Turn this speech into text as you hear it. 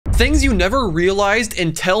Things you never realized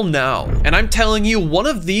until now. And I'm telling you, one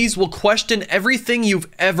of these will question everything you've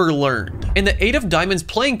ever learned. In the 8 of Diamonds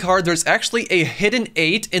playing card, there's actually a hidden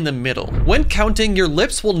 8 in the middle. When counting, your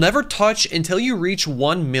lips will never touch until you reach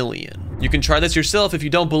 1 million. You can try this yourself if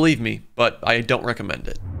you don't believe me, but I don't recommend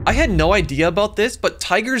it. I had no idea about this, but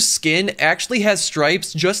tiger's skin actually has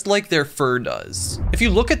stripes just like their fur does. If you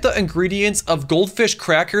look at the ingredients of goldfish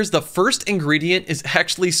crackers, the first ingredient is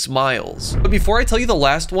actually smiles. But before I tell you the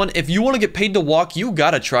last one, if you want to get paid to walk, you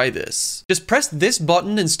gotta try this. Just press this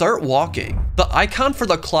button and start walking. The icon for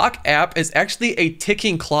the clock app is actually a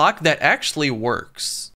ticking clock that actually works.